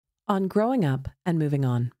On growing up and moving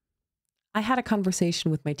on. I had a conversation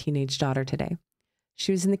with my teenage daughter today.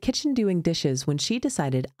 She was in the kitchen doing dishes when she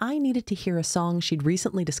decided I needed to hear a song she'd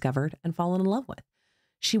recently discovered and fallen in love with.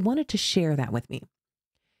 She wanted to share that with me.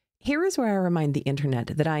 Here is where I remind the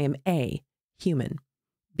internet that I am A, human,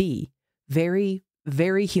 B, very,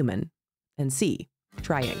 very human, and C,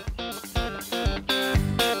 trying.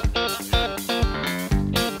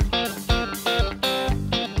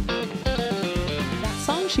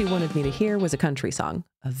 She wanted me to hear was a country song,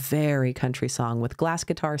 a very country song with glass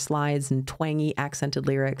guitar slides and twangy accented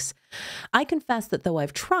lyrics. I confess that though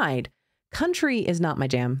I've tried, country is not my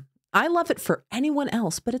jam. I love it for anyone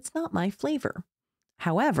else, but it's not my flavor.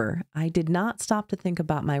 However, I did not stop to think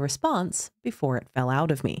about my response before it fell out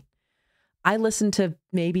of me. I listened to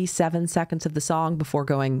maybe 7 seconds of the song before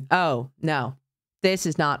going, oh, no, this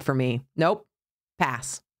is not for me. Nope,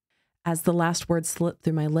 pass. As the last word slipped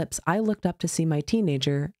through my lips, I looked up to see my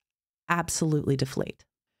teenager absolutely deflate.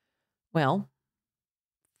 Well,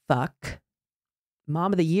 fuck.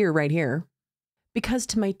 Mom of the year right here. Because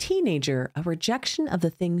to my teenager, a rejection of the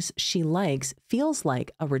things she likes feels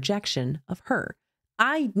like a rejection of her.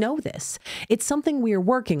 I know this. It's something we are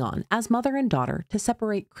working on as mother and daughter to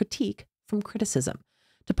separate critique from criticism,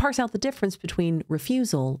 to parse out the difference between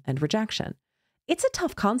refusal and rejection. It's a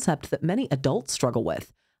tough concept that many adults struggle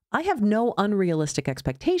with. I have no unrealistic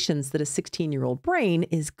expectations that a 16-year-old brain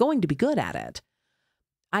is going to be good at it.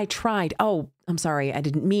 I tried, oh, I'm sorry, I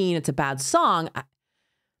didn't mean it's a bad song.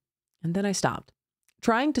 And then I stopped.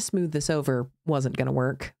 Trying to smooth this over wasn't going to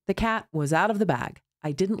work. The cat was out of the bag.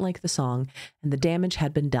 I didn't like the song, and the damage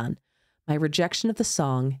had been done. My rejection of the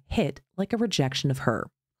song hit like a rejection of her.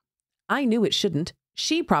 I knew it shouldn't.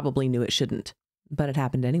 She probably knew it shouldn't, but it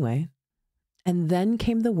happened anyway. And then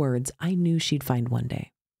came the words I knew she'd find one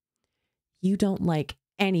day. You don't like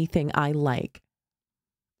anything I like.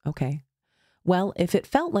 Okay. Well, if it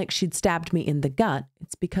felt like she'd stabbed me in the gut,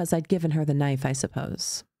 it's because I'd given her the knife, I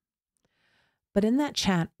suppose. But in that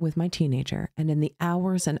chat with my teenager, and in the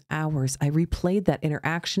hours and hours I replayed that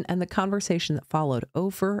interaction and the conversation that followed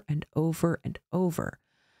over and over and over,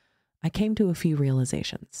 I came to a few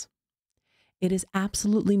realizations. It is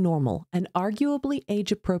absolutely normal and arguably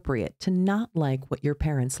age appropriate to not like what your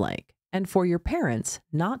parents like, and for your parents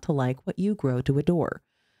not to like what you grow to adore.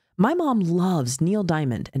 My mom loves Neil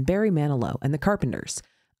Diamond and Barry Manilow and the Carpenters.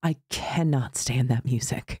 I cannot stand that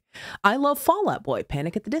music. I love Fall Out Boy,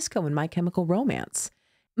 Panic at the Disco, and My Chemical Romance.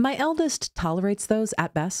 My eldest tolerates those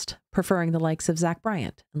at best, preferring the likes of Zach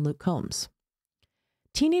Bryant and Luke Combs.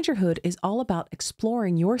 Teenagerhood is all about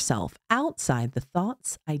exploring yourself outside the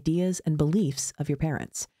thoughts, ideas, and beliefs of your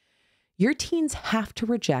parents. Your teens have to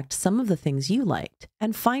reject some of the things you liked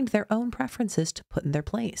and find their own preferences to put in their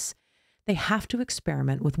place. They have to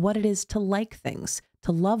experiment with what it is to like things,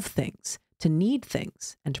 to love things, to need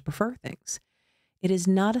things, and to prefer things. It is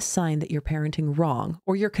not a sign that you're parenting wrong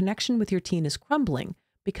or your connection with your teen is crumbling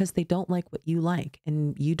because they don't like what you like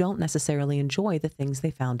and you don't necessarily enjoy the things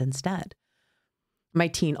they found instead. My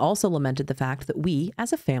teen also lamented the fact that we,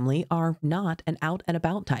 as a family, are not an out and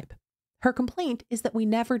about type. Her complaint is that we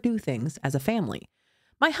never do things as a family.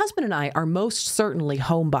 My husband and I are most certainly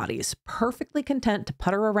homebodies, perfectly content to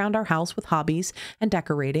putter around our house with hobbies and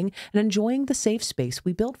decorating and enjoying the safe space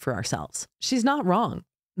we built for ourselves. She's not wrong.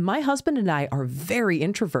 My husband and I are very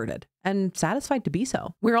introverted and satisfied to be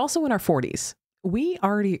so. We're also in our 40s. We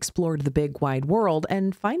already explored the big wide world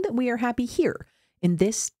and find that we are happy here in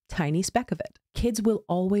this tiny speck of it. Kids will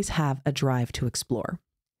always have a drive to explore.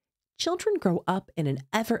 Children grow up in an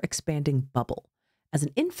ever-expanding bubble. As an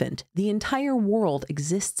infant, the entire world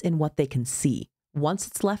exists in what they can see. Once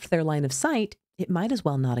it's left their line of sight, it might as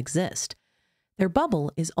well not exist. Their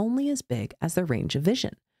bubble is only as big as their range of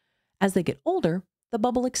vision. As they get older, the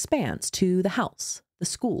bubble expands to the house, the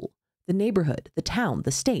school, the neighborhood, the town,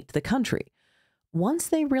 the state, the country. Once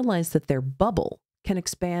they realize that their bubble can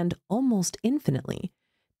expand almost infinitely,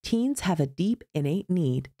 teens have a deep innate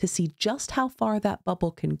need to see just how far that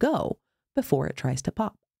bubble can go before it tries to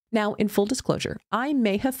pop. Now, in full disclosure, I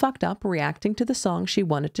may have fucked up reacting to the song she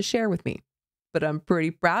wanted to share with me, but I'm pretty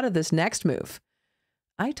proud of this next move.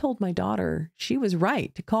 I told my daughter she was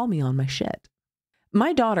right to call me on my shit.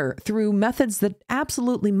 My daughter, through methods that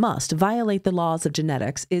absolutely must violate the laws of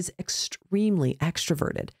genetics, is extremely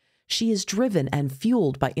extroverted. She is driven and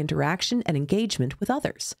fueled by interaction and engagement with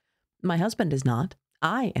others. My husband is not.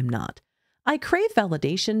 I am not. I crave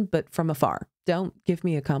validation, but from afar. Don't give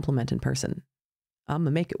me a compliment in person. I'm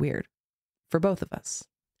gonna make it weird for both of us.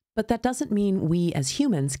 But that doesn't mean we as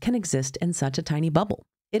humans can exist in such a tiny bubble.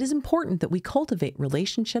 It is important that we cultivate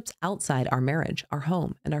relationships outside our marriage, our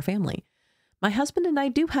home, and our family. My husband and I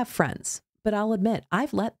do have friends, but I'll admit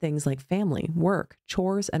I've let things like family, work,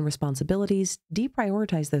 chores, and responsibilities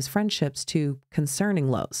deprioritize those friendships to concerning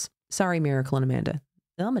lows. Sorry, Miracle and Amanda.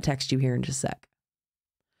 I'm going to text you here in just a sec.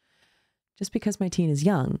 Just because my teen is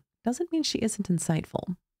young doesn't mean she isn't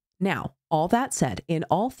insightful. Now, all that said, in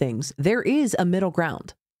all things, there is a middle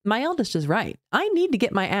ground. My eldest is right. I need to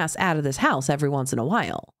get my ass out of this house every once in a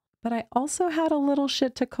while. But I also had a little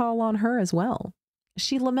shit to call on her as well.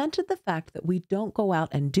 She lamented the fact that we don't go out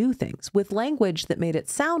and do things with language that made it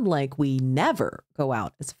sound like we never go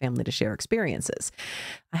out as a family to share experiences.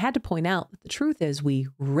 I had to point out that the truth is we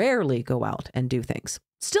rarely go out and do things.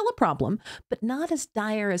 Still a problem, but not as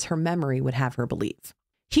dire as her memory would have her believe.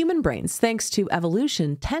 Human brains, thanks to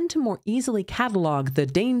evolution, tend to more easily catalog the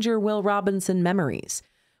danger Will Robinson memories.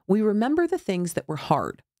 We remember the things that were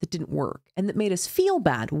hard, that didn't work, and that made us feel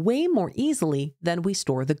bad way more easily than we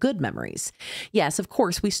store the good memories. Yes, of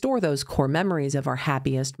course, we store those core memories of our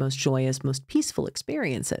happiest, most joyous, most peaceful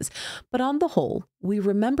experiences. But on the whole, we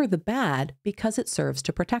remember the bad because it serves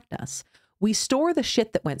to protect us. We store the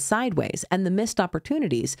shit that went sideways and the missed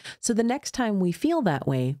opportunities, so the next time we feel that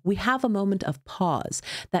way, we have a moment of pause,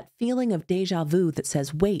 that feeling of déjà vu that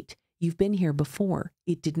says, wait, you've been here before.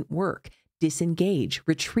 It didn't work. Disengage,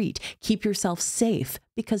 retreat, keep yourself safe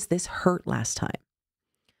because this hurt last time.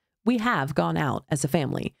 We have gone out as a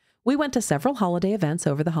family. We went to several holiday events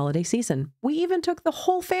over the holiday season. We even took the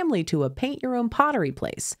whole family to a paint-your-own pottery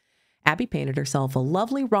place. Abby painted herself a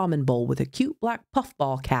lovely ramen bowl with a cute black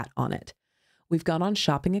puffball cat on it. We've gone on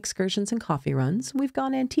shopping excursions and coffee runs. We've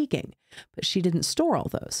gone antiquing, but she didn't store all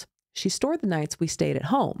those. She stored the nights we stayed at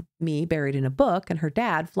home, me buried in a book and her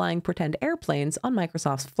dad flying pretend airplanes on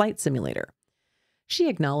Microsoft's Flight Simulator. She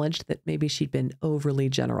acknowledged that maybe she'd been overly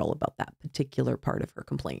general about that particular part of her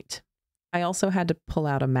complaint. I also had to pull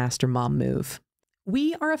out a master mom move.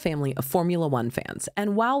 We are a family of Formula One fans,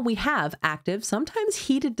 and while we have active, sometimes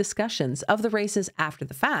heated discussions of the races after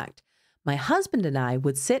the fact, my husband and I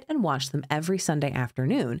would sit and watch them every Sunday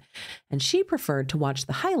afternoon, and she preferred to watch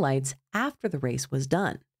the highlights after the race was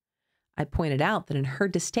done. I pointed out that in her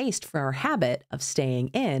distaste for our habit of staying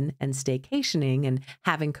in and staycationing and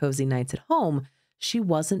having cozy nights at home, she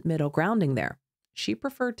wasn't middle grounding there. She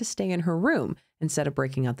preferred to stay in her room instead of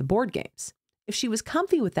breaking out the board games. If she was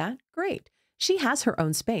comfy with that, great. She has her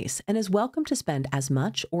own space and is welcome to spend as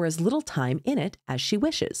much or as little time in it as she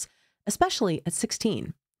wishes, especially at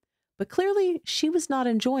 16. But clearly, she was not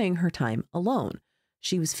enjoying her time alone.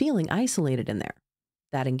 She was feeling isolated in there.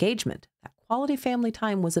 That engagement, that quality family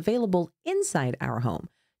time was available inside our home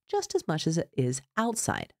just as much as it is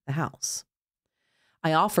outside the house.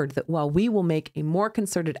 I offered that while we will make a more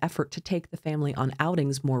concerted effort to take the family on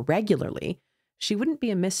outings more regularly, she wouldn't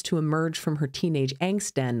be amiss to emerge from her teenage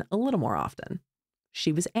angst den a little more often.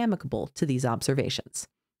 She was amicable to these observations.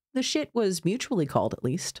 The shit was mutually called, at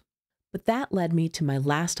least. But that led me to my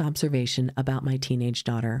last observation about my teenage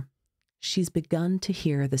daughter. She's begun to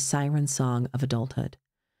hear the siren song of adulthood.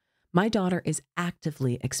 My daughter is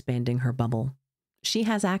actively expanding her bubble. She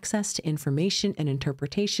has access to information and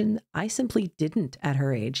interpretation I simply didn't at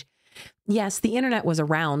her age. Yes, the internet was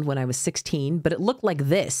around when I was 16, but it looked like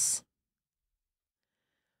this.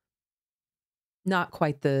 Not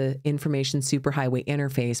quite the information superhighway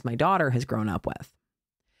interface my daughter has grown up with.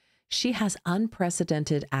 She has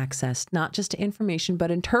unprecedented access not just to information, but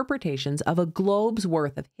interpretations of a globe's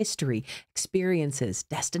worth of history, experiences,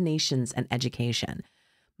 destinations, and education.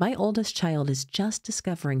 My oldest child is just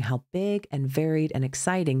discovering how big and varied and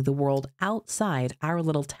exciting the world outside our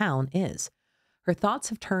little town is. Her thoughts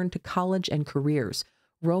have turned to college and careers,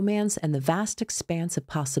 romance, and the vast expanse of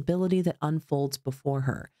possibility that unfolds before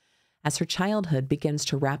her. As her childhood begins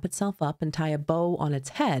to wrap itself up and tie a bow on its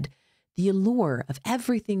head, the allure of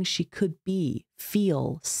everything she could be,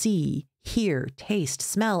 feel, see, hear, taste,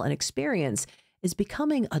 smell, and experience is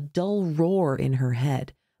becoming a dull roar in her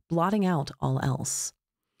head, blotting out all else.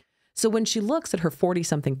 So when she looks at her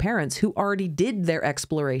 40-something parents who already did their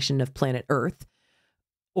exploration of planet Earth,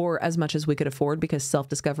 or as much as we could afford because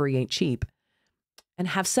self-discovery ain't cheap, and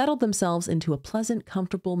have settled themselves into a pleasant,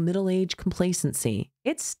 comfortable, middle-aged complacency,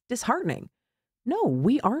 it's disheartening. No,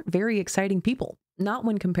 we aren't very exciting people, not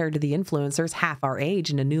when compared to the influencers half our age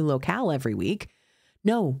in a new locale every week.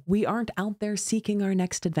 No, we aren't out there seeking our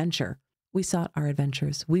next adventure. We sought our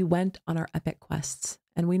adventures. We went on our epic quests.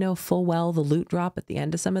 And we know full well the loot drop at the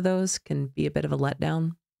end of some of those can be a bit of a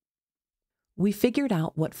letdown. We figured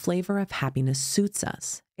out what flavor of happiness suits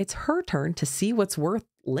us. It's her turn to see what's worth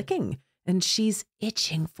licking, and she's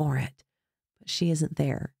itching for it. But she isn't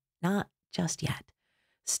there. Not just yet.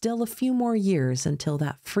 Still a few more years until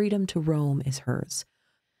that freedom to roam is hers.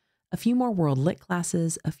 A few more World Lit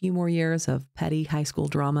classes, a few more years of petty high school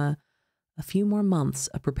drama, a few more months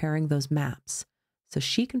of preparing those maps so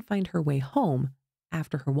she can find her way home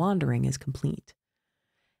after her wandering is complete.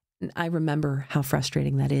 And I remember how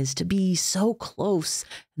frustrating that is to be so close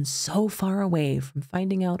and so far away from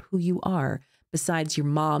finding out who you are besides your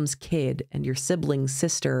mom's kid and your sibling's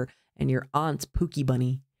sister and your aunt's Pookie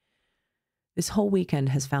bunny. This whole weekend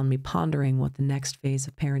has found me pondering what the next phase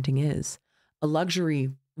of parenting is, a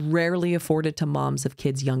luxury rarely afforded to moms of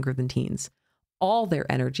kids younger than teens. All their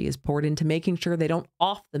energy is poured into making sure they don't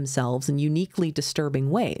off themselves in uniquely disturbing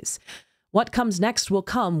ways. What comes next will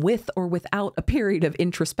come with or without a period of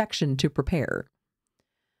introspection to prepare.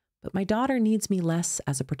 But my daughter needs me less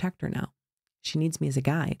as a protector now. She needs me as a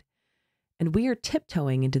guide. And we are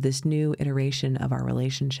tiptoeing into this new iteration of our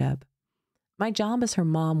relationship. My job as her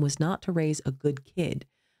mom was not to raise a good kid,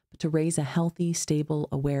 but to raise a healthy, stable,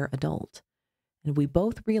 aware adult. And we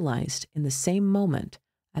both realized in the same moment,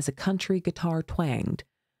 as a country guitar twanged,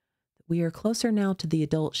 that we are closer now to the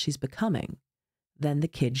adult she's becoming than the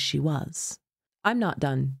kid she was. I'm not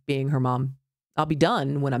done being her mom. I'll be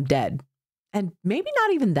done when I'm dead. And maybe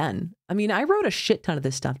not even then. I mean, I wrote a shit ton of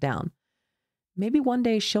this stuff down. Maybe one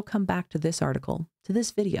day she'll come back to this article, to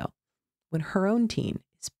this video, when her own teen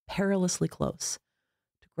is perilously close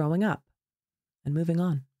to growing up and moving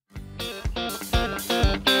on.